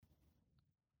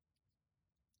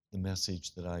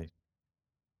message that I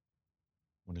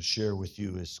want to share with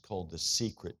you is called The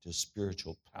Secret to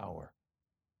Spiritual Power.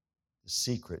 The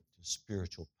Secret to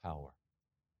Spiritual Power.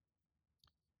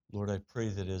 Lord, I pray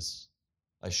that as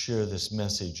I share this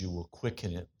message, you will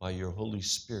quicken it by your Holy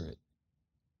Spirit.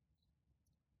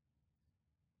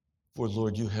 For,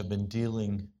 Lord, you have been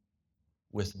dealing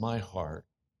with my heart,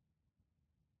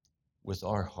 with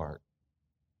our heart,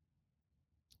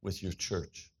 with your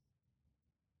church.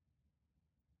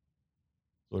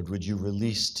 Lord, would you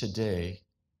release today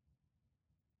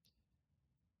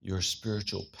your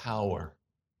spiritual power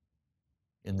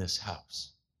in this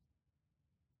house?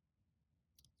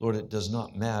 Lord, it does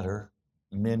not matter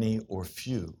many or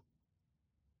few.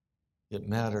 It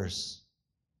matters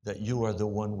that you are the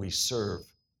one we serve.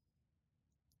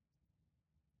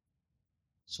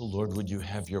 So, Lord, would you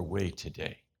have your way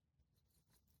today?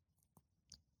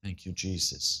 Thank you,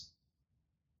 Jesus.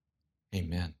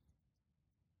 Amen.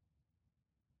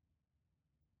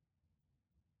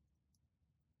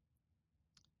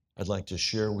 I'd like to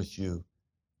share with you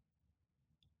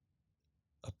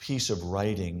a piece of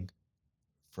writing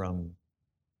from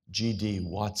G.D.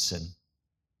 Watson.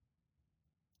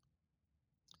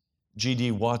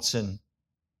 G.D. Watson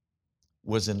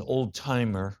was an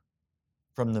old-timer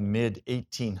from the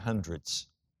mid-1800s.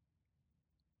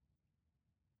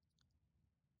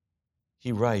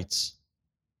 He writes,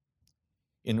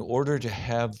 "In order to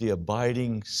have the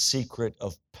abiding secret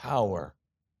of power,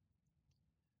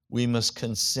 we must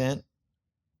consent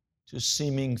to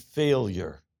seeming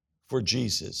failure for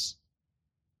Jesus."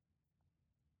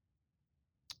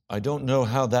 I don't know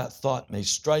how that thought may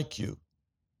strike you,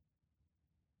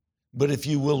 but if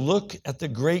you will look at the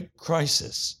great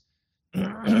crisis,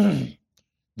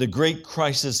 the great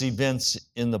crisis events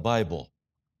in the Bible,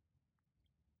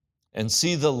 and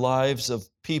see the lives of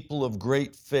people of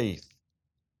great faith,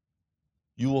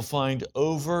 you will find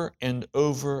over and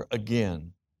over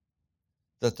again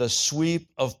that the sweep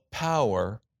of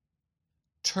power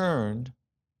turned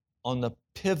on the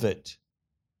pivot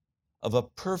of a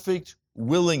perfect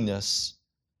willingness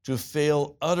to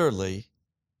fail utterly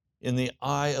in the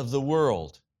eye of the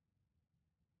world.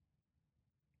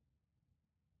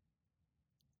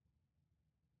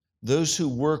 Those who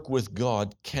work with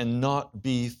God cannot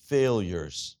be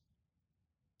failures.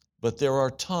 But there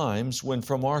are times when,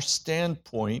 from our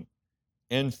standpoint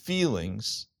and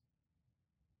feelings,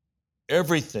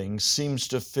 everything seems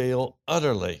to fail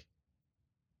utterly.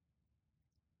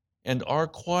 And our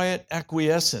quiet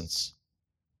acquiescence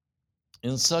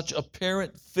in such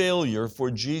apparent failure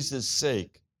for Jesus'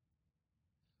 sake,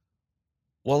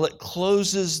 while it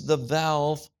closes the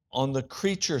valve on the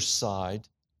creature side,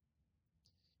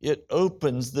 it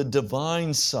opens the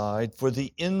divine side for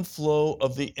the inflow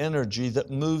of the energy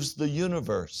that moves the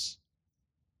universe.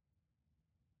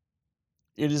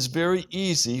 It is very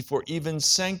easy for even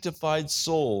sanctified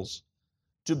souls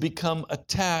to become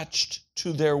attached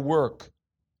to their work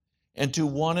and to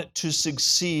want it to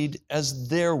succeed as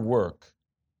their work.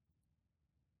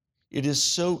 It is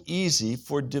so easy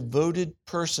for devoted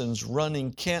persons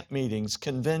running camp meetings,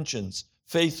 conventions,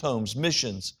 faith homes,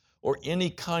 missions, or any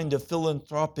kind of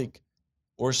philanthropic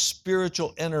or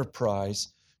spiritual enterprise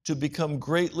to become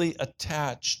greatly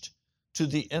attached to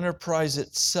the enterprise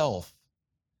itself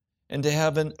and to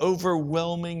have an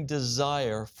overwhelming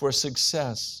desire for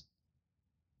success.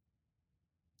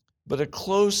 But a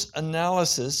close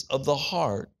analysis of the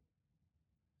heart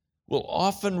will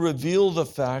often reveal the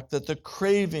fact that the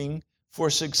craving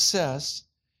for success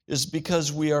is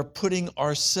because we are putting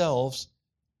ourselves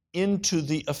into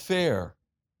the affair.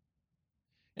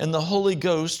 And the Holy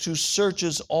Ghost, who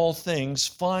searches all things,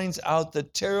 finds out the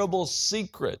terrible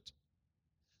secret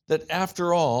that,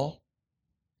 after all,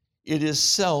 it is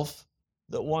self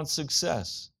that wants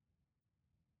success.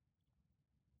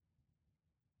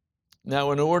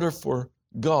 Now, in order for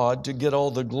God to get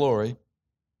all the glory,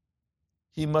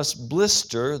 He must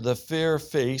blister the fair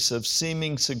face of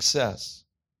seeming success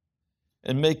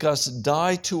and make us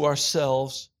die to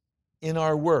ourselves in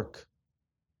our work.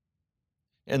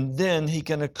 And then He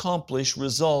can accomplish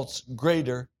results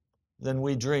greater than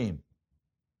we dream.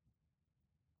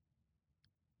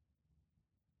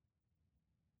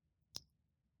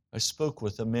 I spoke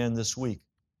with a man this week,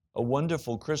 a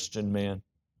wonderful Christian man.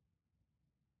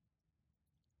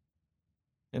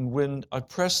 And when I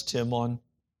pressed him on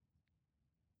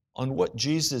what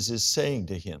Jesus is saying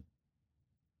to him,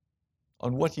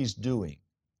 on what he's doing,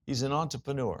 he's an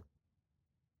entrepreneur.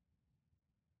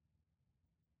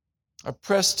 I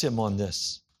pressed him on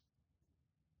this.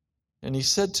 And he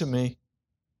said to me,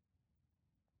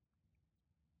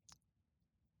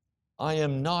 "I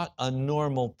am not a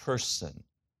normal person.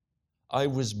 I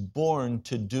was born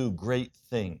to do great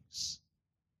things.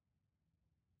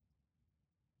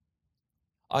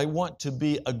 I want to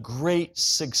be a great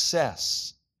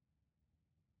success.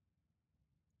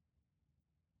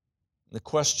 The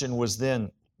question was then,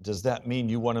 does that mean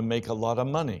you want to make a lot of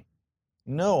money?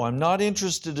 No, I'm not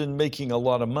interested in making a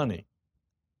lot of money.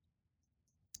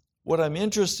 What I'm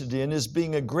interested in is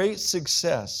being a great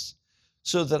success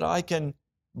so that I can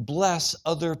bless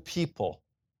other people,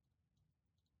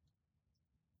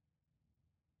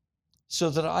 so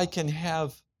that I can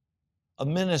have a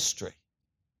ministry,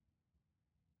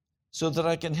 so that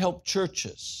I can help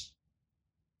churches,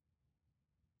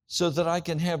 so that I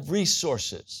can have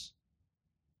resources.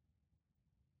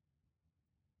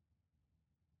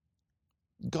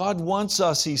 God wants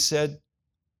us, he said,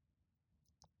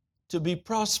 to be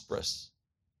prosperous.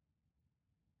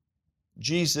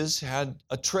 Jesus had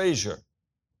a treasure,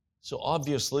 so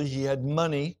obviously he had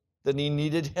money that he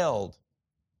needed held.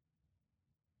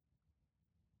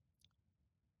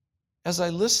 As I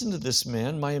listened to this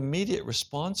man, my immediate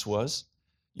response was,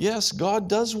 yes, God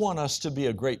does want us to be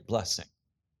a great blessing.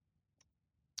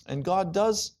 And God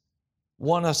does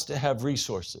want us to have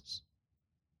resources.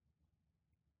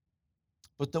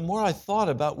 But the more I thought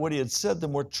about what he had said, the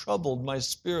more troubled my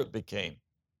spirit became.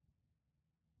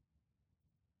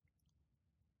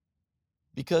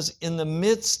 Because in the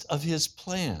midst of his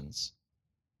plans,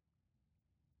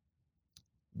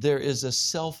 there is a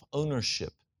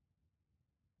self-ownership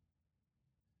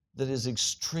that is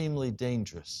extremely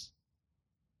dangerous.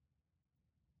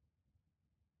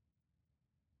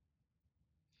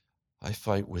 I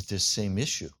fight with this same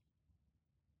issue.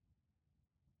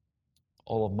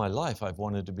 All of my life, I've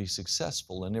wanted to be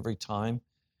successful, and every time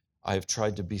I've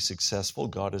tried to be successful,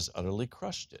 God has utterly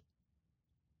crushed it.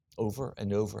 Over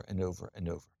and over and over and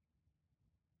over.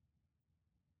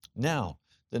 Now,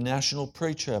 the National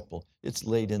Prayer Chapel, it's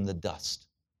laid in the dust.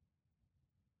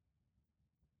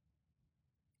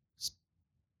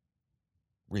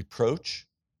 Reproach,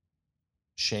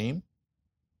 shame.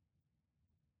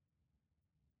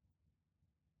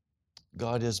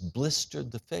 God has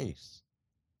blistered the face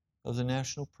of the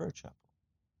National Prayer Chapel.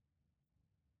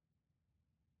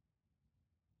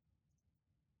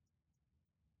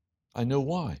 I know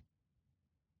why.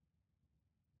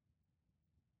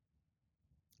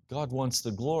 God wants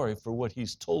the glory for what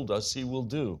he's told us he will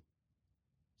do.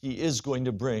 He is going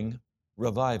to bring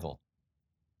revival,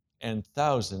 and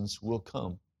thousands will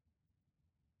come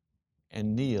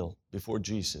and kneel before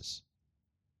Jesus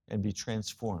and be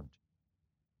transformed.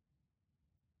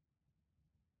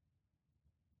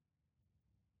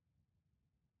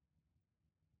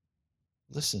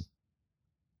 Listen,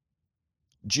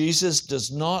 Jesus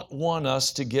does not want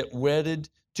us to get wedded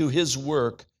to his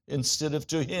work instead of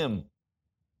to him.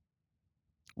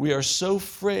 We are so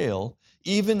frail,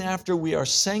 even after we are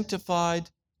sanctified,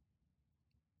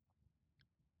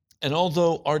 and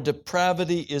although our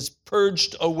depravity is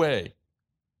purged away,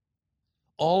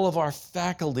 all of our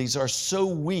faculties are so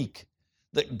weak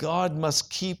that God must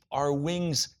keep our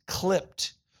wings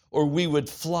clipped, or we would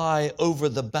fly over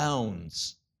the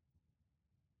bounds.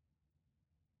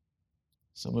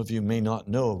 Some of you may not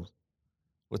know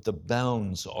what the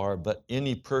bounds are, but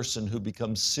any person who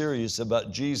becomes serious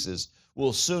about Jesus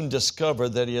will soon discover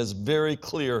that he has very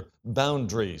clear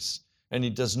boundaries, and he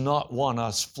does not want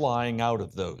us flying out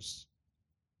of those.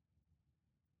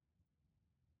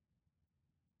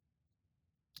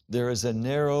 There is a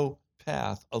narrow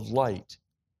path of light,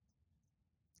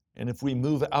 and if we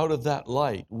move out of that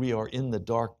light, we are in the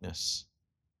darkness.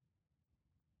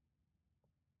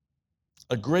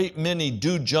 A great many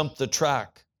do jump the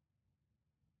track.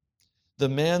 The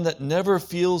man that never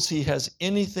feels he has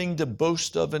anything to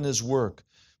boast of in his work,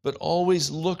 but always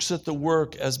looks at the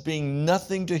work as being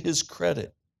nothing to his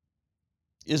credit,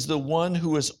 is the one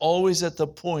who is always at the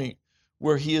point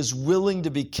where he is willing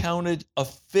to be counted a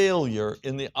failure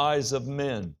in the eyes of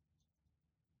men.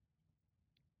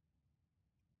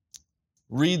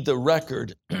 Read the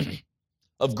record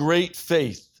of great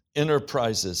faith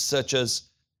enterprises such as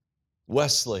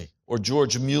Wesley or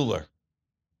George Mueller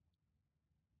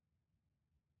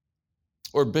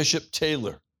or Bishop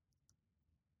Taylor.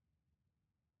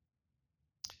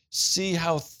 See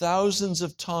how thousands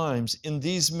of times in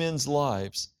these men's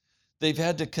lives they've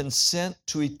had to consent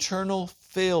to eternal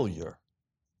failure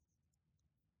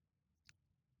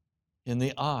in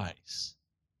the eyes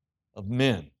of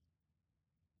men.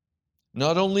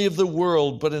 Not only of the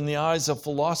world, but in the eyes of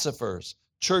philosophers,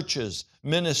 churches,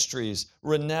 ministries,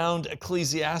 renowned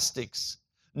ecclesiastics.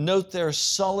 Note their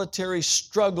solitary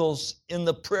struggles in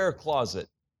the prayer closet,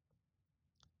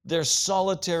 their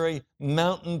solitary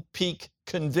mountain peak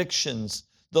convictions,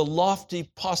 the lofty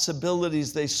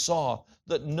possibilities they saw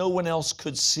that no one else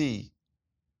could see.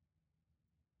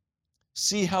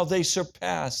 See how they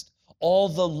surpassed all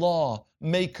the law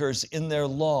makers in their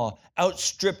law,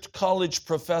 outstripped college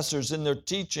professors in their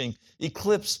teaching,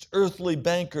 eclipsed earthly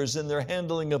bankers in their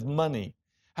handling of money,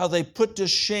 how they put to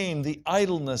shame the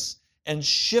idleness and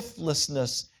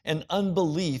shiftlessness and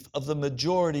unbelief of the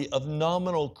majority of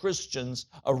nominal Christians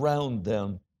around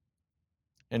them.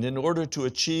 And in order to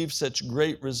achieve such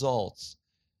great results,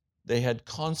 they had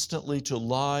constantly to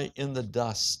lie in the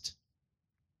dust,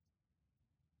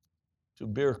 to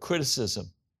bear criticism,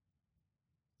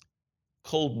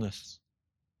 coldness,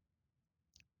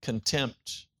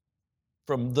 contempt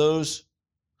from those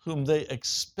whom they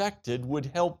expected would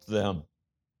help them.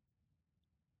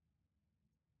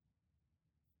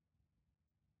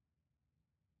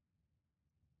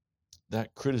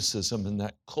 That criticism and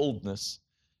that coldness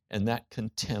and that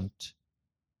contempt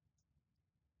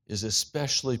is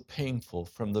especially painful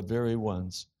from the very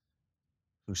ones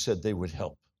who said they would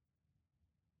help,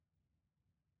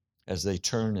 as they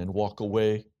turn and walk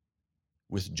away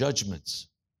with judgments.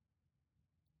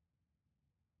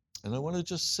 And I want to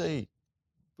just say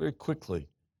very quickly,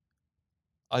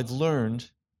 I've learned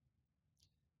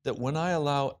that when I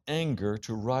allow anger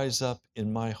to rise up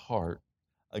in my heart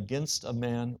against a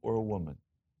man or a woman,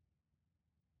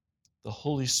 the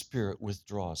Holy Spirit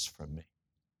withdraws from me.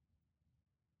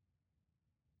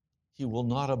 He will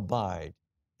not abide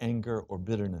anger or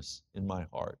bitterness in my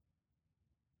heart.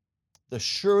 The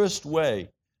surest way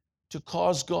to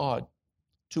cause God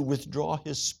to withdraw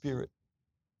His Spirit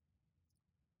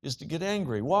is to get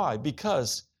angry. Why?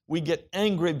 Because we get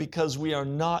angry because we are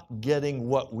not getting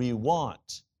what we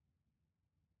want.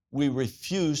 We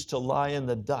refuse to lie in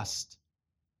the dust.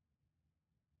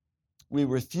 We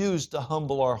refuse to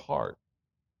humble our heart.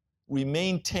 We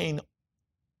maintain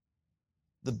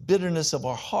the bitterness of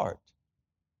our heart,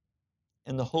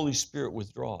 and the Holy Spirit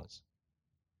withdraws.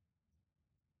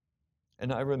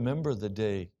 And I remember the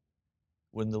day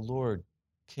when the Lord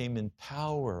came in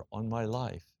power on my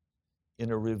life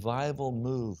in a revival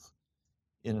move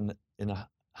in a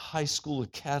high school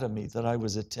academy that I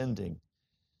was attending.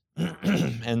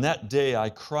 And that day I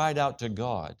cried out to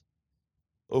God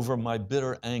over my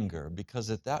bitter anger, because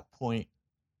at that point,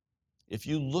 if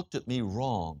you looked at me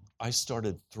wrong, I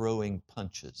started throwing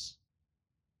punches.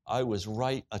 I was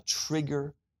right, a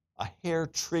hair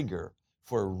trigger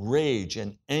for rage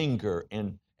and anger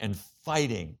and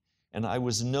fighting. And I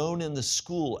was known in the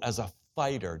school as a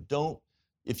fighter.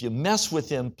 If you mess with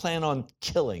him, plan on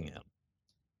killing him.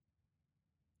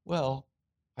 Well,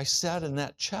 I sat in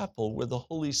that chapel where the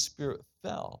Holy Spirit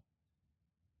fell.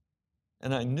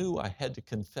 And I knew I had to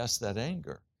confess that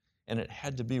anger, and it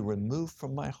had to be removed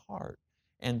from my heart.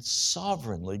 And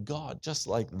sovereignly, God, just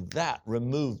like that,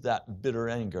 removed that bitter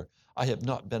anger. I have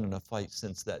not been in a fight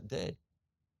since that day.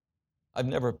 I've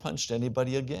never punched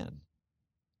anybody again.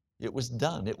 It was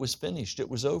done. It was finished. It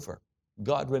was over.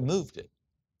 God removed it.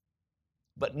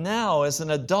 But now, as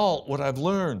an adult, what I've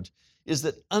learned is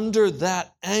that under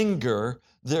that anger,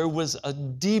 there was a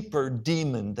deeper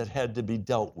demon that had to be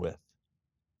dealt with.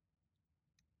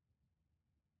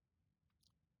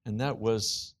 And that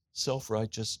was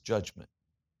self-righteous judgment.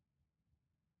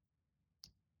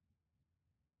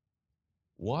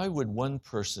 Why would one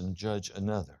person judge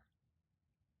another?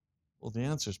 Well, the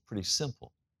answer is pretty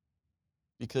simple.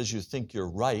 Because you think you're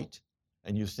right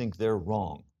and you think they're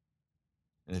wrong.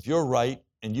 And if you're right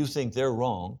and you think they're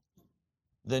wrong,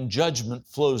 then judgment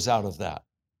flows out of that.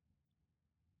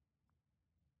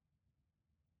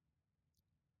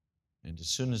 And as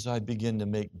soon as I begin to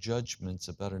make judgments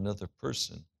about another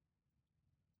person,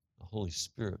 the Holy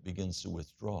Spirit begins to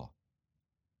withdraw.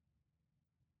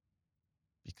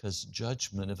 Because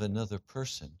judgment of another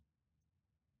person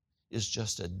is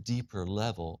just a deeper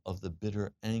level of the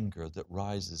bitter anger that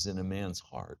rises in a man's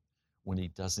heart when he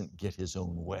doesn't get his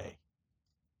own way.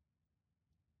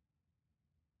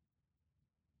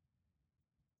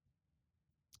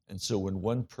 And so when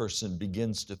one person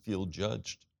begins to feel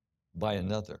judged by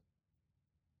another,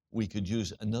 we could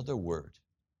use another word.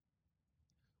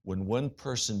 When one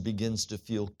person begins to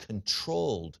feel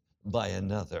controlled by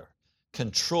another,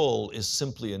 control is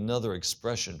simply another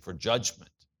expression for judgment.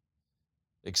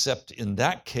 Except in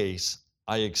that case,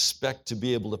 I expect to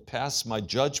be able to pass my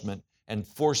judgment and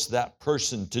force that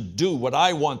person to do what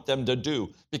I want them to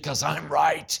do because I'm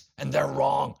right and they're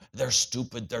wrong, they're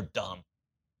stupid, they're dumb.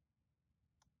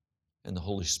 And the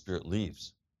Holy Spirit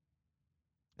leaves,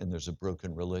 and there's a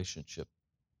broken relationship.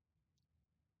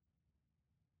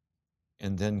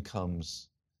 And then comes,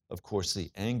 of course, the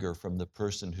anger from the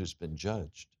person who's been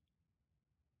judged.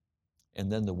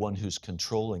 And then the one who's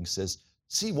controlling says,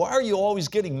 see, why are you always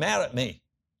getting mad at me?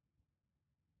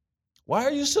 Why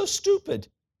are you so stupid?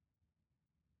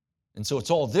 And so it's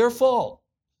all their fault.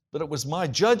 But it was my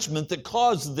judgment that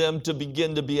caused them to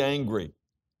begin to be angry.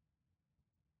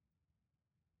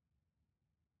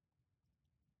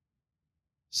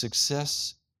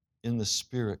 Success in the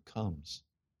Spirit comes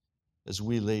as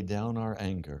we lay down our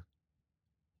anger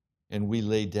and we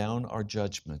lay down our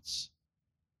judgments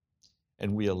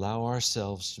and we allow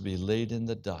ourselves to be laid in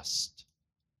the dust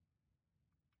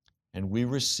and we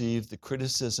receive the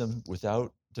criticism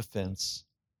without defense.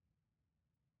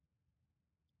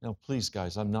 Now, please,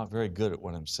 guys, I'm not very good at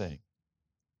what I'm saying.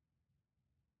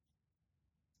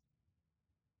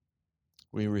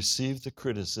 We receive the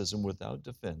criticism without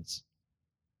defense.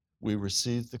 We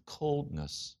receive the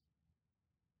coldness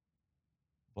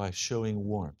by showing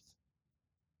warmth.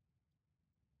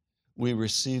 We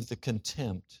receive the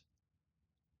contempt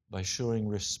by showing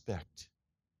respect.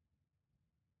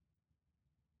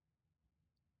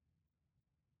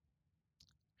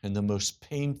 And the most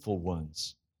painful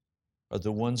ones are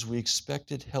the ones we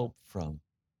expected help from,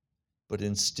 but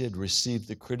instead received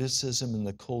the criticism and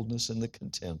the coldness and the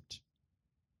contempt.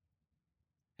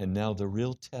 And now the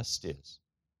real test is,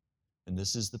 and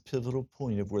this is the pivotal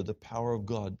point of where the power of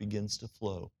God begins to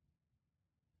flow,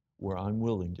 where I'm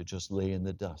willing to just lay in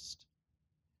the dust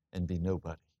and be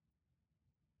nobody.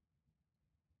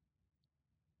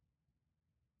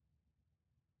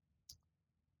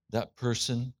 That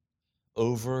person,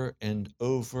 over and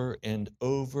over and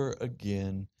over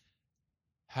again,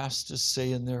 has to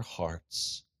say in their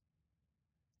hearts,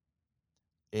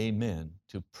 amen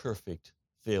to perfect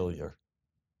failure.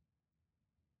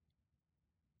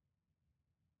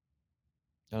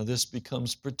 Now, this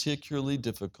becomes particularly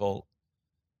difficult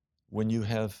when you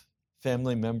have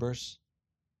family members,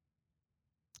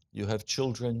 you have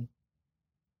children,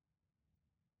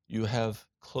 you have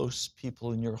close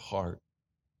people in your heart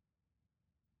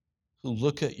who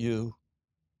look at you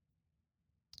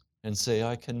and say,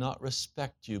 I cannot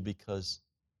respect you because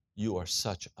you are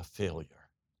such a failure.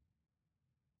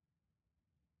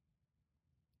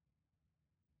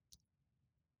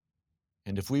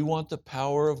 And if we want the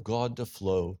power of God to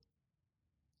flow,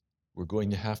 we're going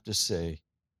to have to say,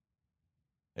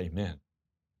 amen.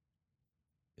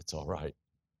 It's all right.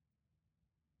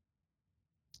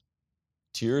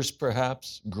 Tears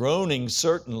perhaps, groaning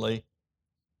certainly,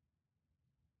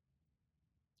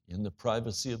 in the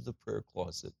privacy of the prayer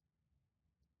closet,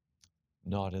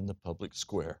 not in the public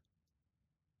square.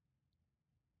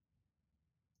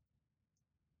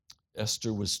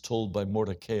 Esther was told by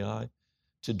Mordecai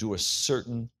to do a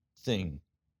certain thing,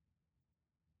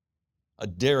 a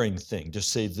daring thing to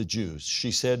save the Jews.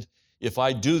 She said, if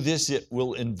I do this, it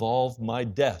will involve my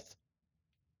death.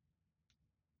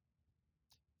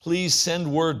 Please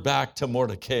send word back to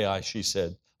Mordecai, she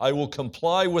said. I will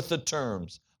comply with the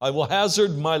terms. I will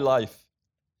hazard my life.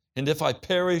 And if I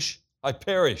perish, I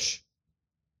perish.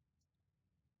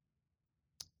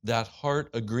 That heart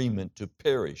agreement to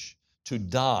perish, to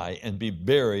die and be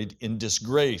buried in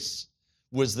disgrace,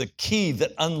 was the key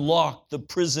that unlocked the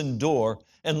prison door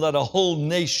and let a whole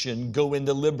nation go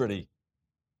into liberty.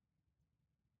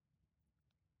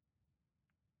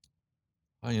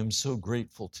 I am so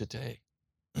grateful today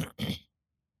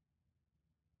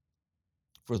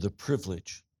for the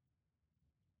privilege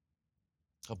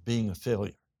of being a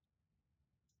failure,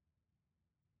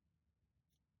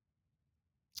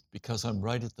 because I'm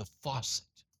right at the faucet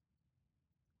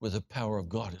where the power of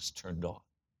God is turned on.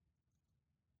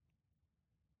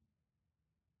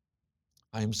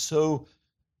 I am so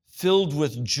filled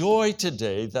with joy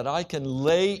today that I can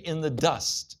lay in the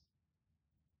dust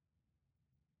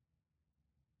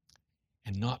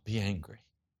and not be angry.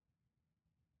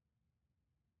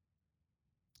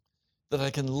 That I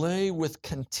can lay with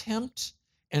contempt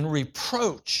and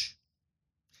reproach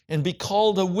and be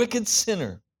called a wicked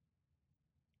sinner,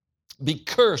 be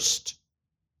cursed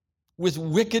with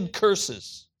wicked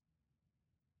curses,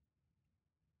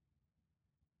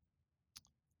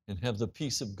 and have the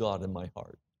peace of God in my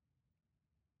heart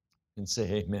and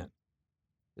say, amen,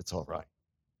 it's all right.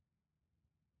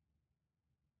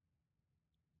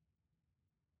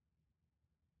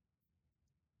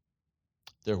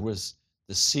 There was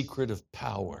the secret of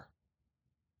power.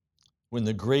 When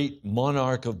the great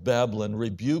monarch of Babylon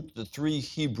rebuked the 3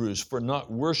 Hebrews for not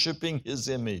worshiping his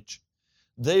image,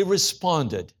 they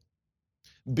responded,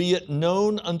 be it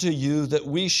known unto you that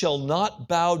we shall not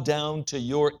bow down to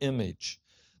your image.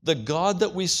 The God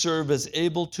that we serve is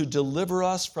able to deliver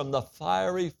us from the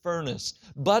fiery furnace.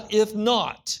 But if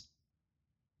not,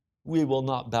 we will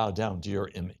not bow down to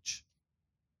your image.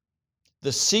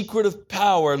 The secret of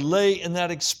power lay in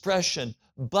that expression,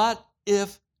 but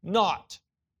if not.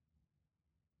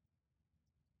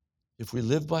 If we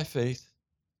live by faith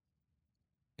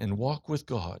and walk with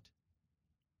God,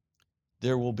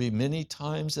 there will be many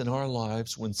times in our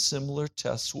lives when similar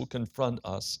tests will confront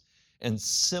us and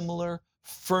similar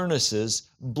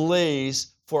furnaces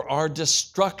blaze for our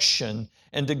destruction.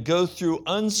 And to go through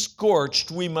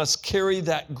unscorched, we must carry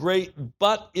that great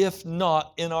 "but if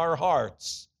not" in our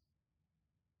hearts.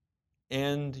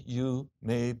 And you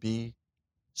may be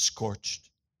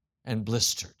scorched and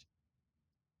blistered.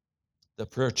 The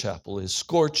prayer chapel is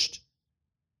scorched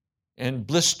and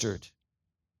blistered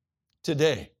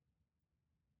today.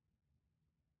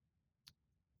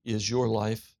 Is your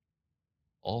life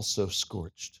also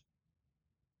scorched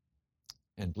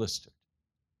and blistered?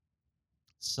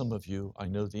 Some of you, I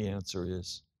know the answer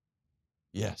is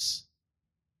yes.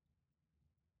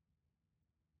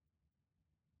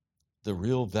 The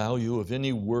real value of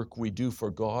any work we do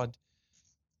for God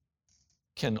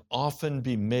can often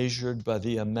be measured by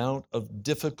the amount of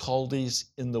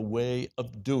difficulties in the way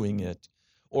of doing it,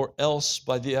 or else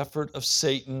by the effort of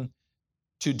Satan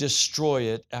to destroy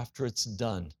it after it's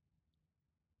done.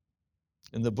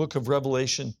 In the book of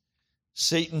Revelation,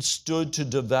 Satan stood to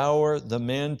devour the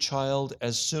man-child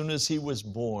as soon as he was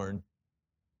born.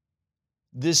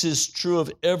 This is true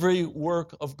of every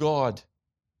work of God.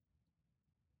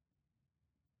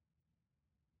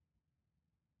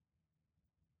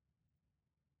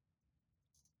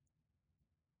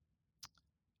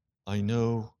 I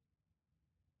know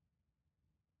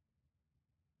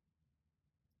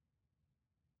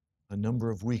a number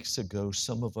of weeks ago,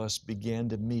 some of us began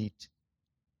to meet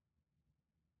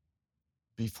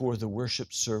before the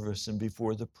worship service and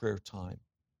before the prayer time.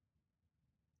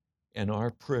 And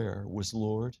our prayer was,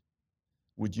 Lord,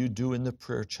 would you do in the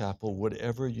prayer chapel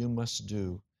whatever you must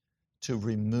do to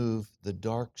remove the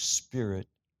dark spirit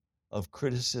of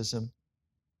criticism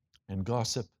and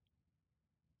gossip?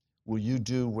 Will you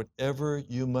do whatever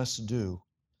you must do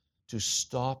to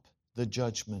stop the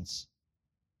judgments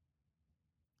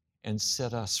and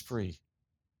set us free,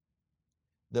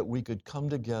 that we could come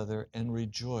together and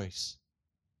rejoice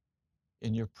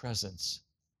in your presence?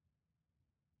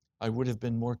 I would have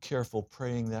been more careful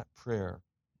praying that prayer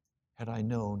had I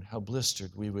known how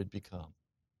blistered we would become.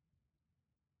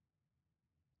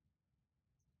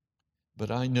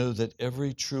 But I know that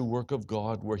every true work of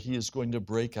God where he is going to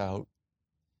break out,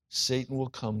 Satan will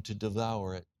come to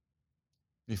devour it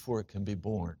before it can be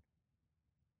born.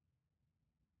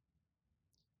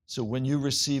 So when you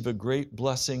receive a great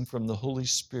blessing from the Holy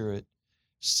Spirit,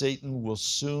 Satan will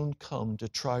soon come to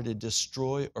try to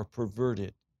destroy or pervert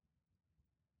it.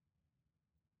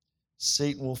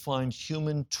 Satan will find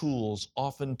human tools,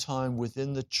 oftentimes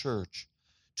within the church,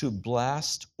 to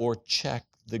blast or check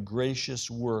the gracious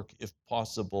work if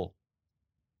possible.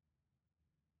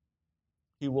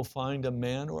 He will find a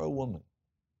man or a woman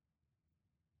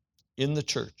in the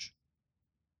church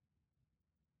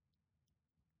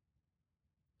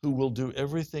who will do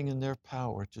everything in their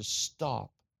power to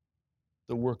stop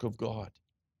the work of God.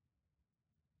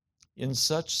 In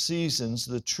such seasons,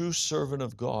 the true servant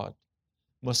of God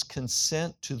must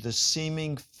consent to the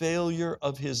seeming failure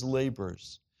of his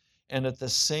labors and at the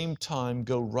same time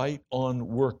go right on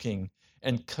working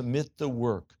and commit the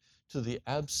work to the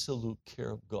absolute care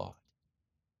of God.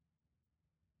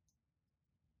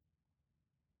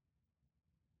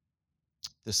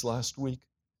 This last week,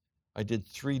 I did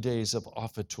 3 days of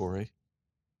offertory.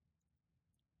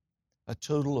 A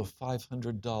total of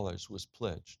 $500 was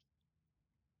pledged,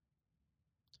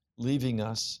 leaving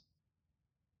us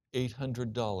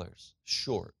 $800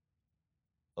 short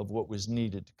of what was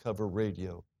needed to cover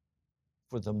radio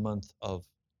for the month of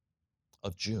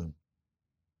June.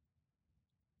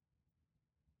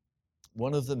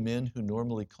 One of the men who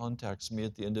normally contacts me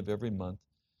at the end of every month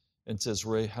and says,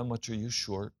 Ray, how much are you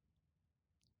short,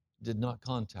 did not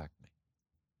contact me.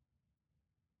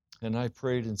 And I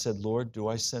prayed and said, Lord, do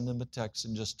I send him a text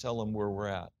and just tell him where we're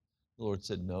at? The Lord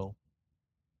said, no.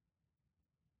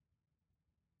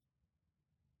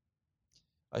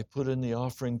 I put in the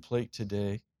offering plate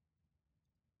today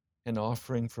an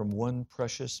offering from one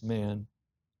precious man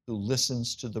who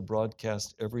listens to the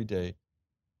broadcast every day,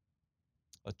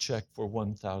 a check for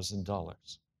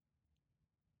 $1,000.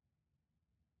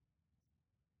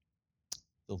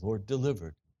 The Lord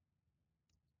delivered.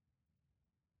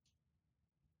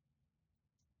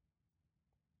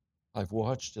 I've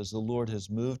watched as the Lord has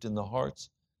moved in the hearts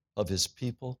of his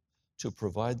people to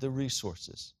provide the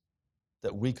resources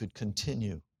that we could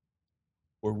continue,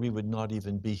 or we would not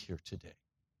even be here today.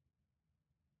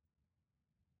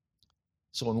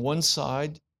 So on one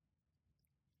side,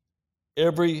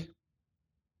 every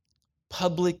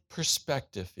public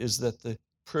perspective is that the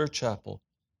prayer chapel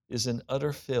is an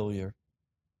utter failure,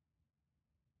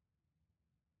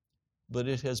 but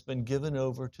it has been given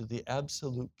over to the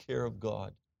absolute care of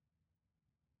God.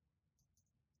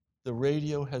 The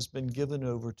radio has been given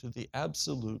over to the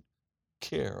absolute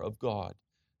care of God.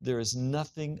 There is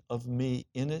nothing of me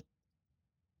in it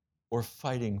or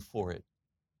fighting for it.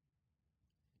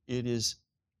 It is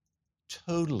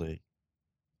totally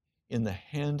in the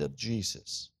hand of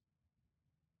Jesus.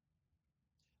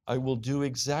 I will do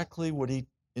exactly what he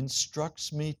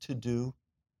instructs me to do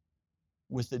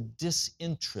with a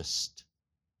disinterest.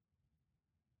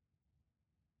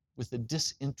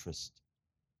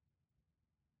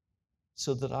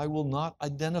 So that I will not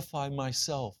identify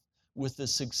myself with the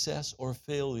success or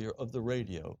failure of the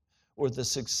radio or the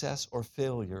success or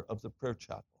failure of the prayer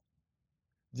chapel.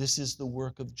 This is the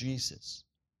work of Jesus.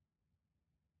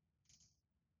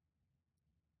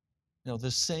 Now,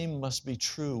 the same must be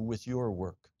true with your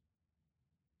work.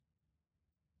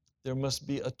 There must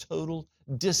be a total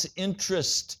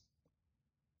disinterest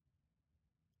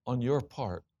on your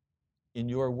part in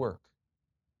your work,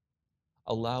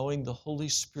 allowing the Holy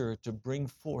Spirit to bring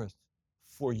forth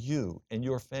for you and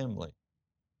your family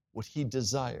what he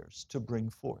desires to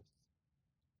bring forth.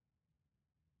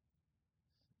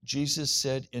 Jesus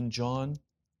said in John,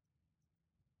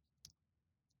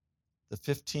 the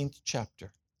 15th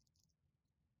chapter,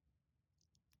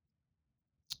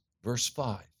 verse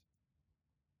 5,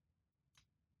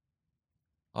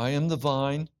 I am the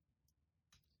vine,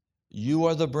 you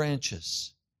are the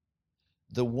branches.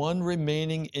 The one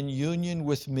remaining in union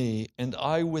with me and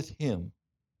I with him,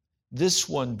 this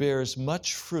one bears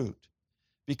much fruit,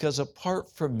 because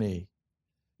apart from me,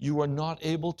 you are not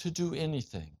able to do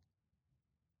anything.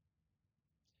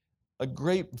 A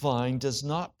grapevine does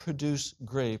not produce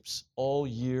grapes all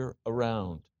year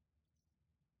around.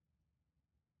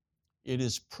 It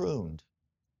is pruned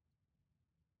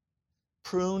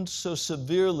so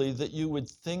severely that you would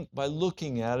think by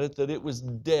looking at it that it was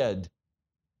dead.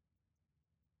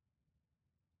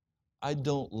 I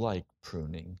don't like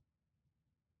pruning.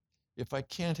 If I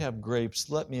can't have grapes,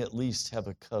 let me at least have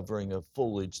a covering of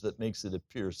foliage that makes it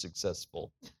appear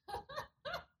successful.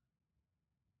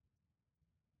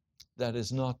 That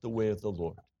is not the way of the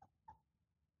Lord.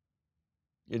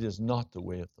 It is not the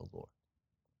way of the Lord.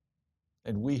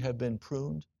 And we have been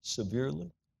pruned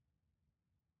severely.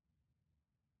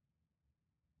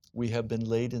 We have been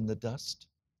laid in the dust.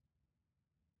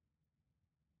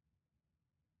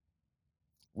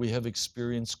 We have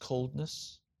experienced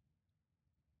coldness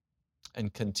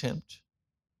and contempt,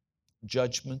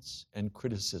 judgments and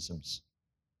criticisms.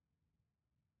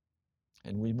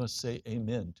 And we must say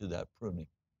amen to that pruning.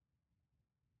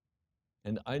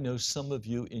 And I know some of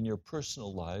you in your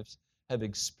personal lives have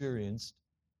experienced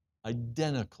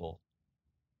identical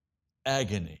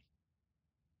agony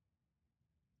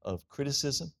of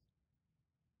criticism,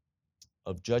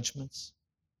 of judgments.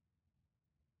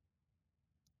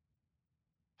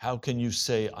 How can you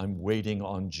say, I'm waiting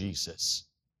on Jesus?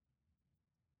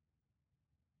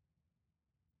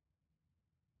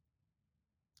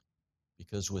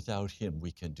 Because without him,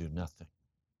 we can do nothing.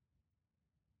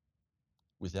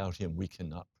 Without him, we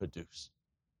cannot produce.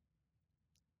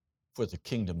 For the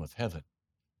kingdom of heaven,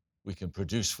 we can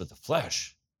produce for the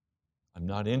flesh. I'm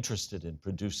not interested in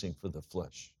producing for the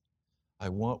flesh. I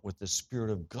want what the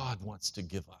Spirit of God wants to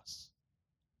give us.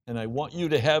 And I want you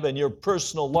to have in your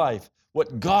personal life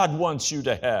what God wants you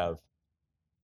to have.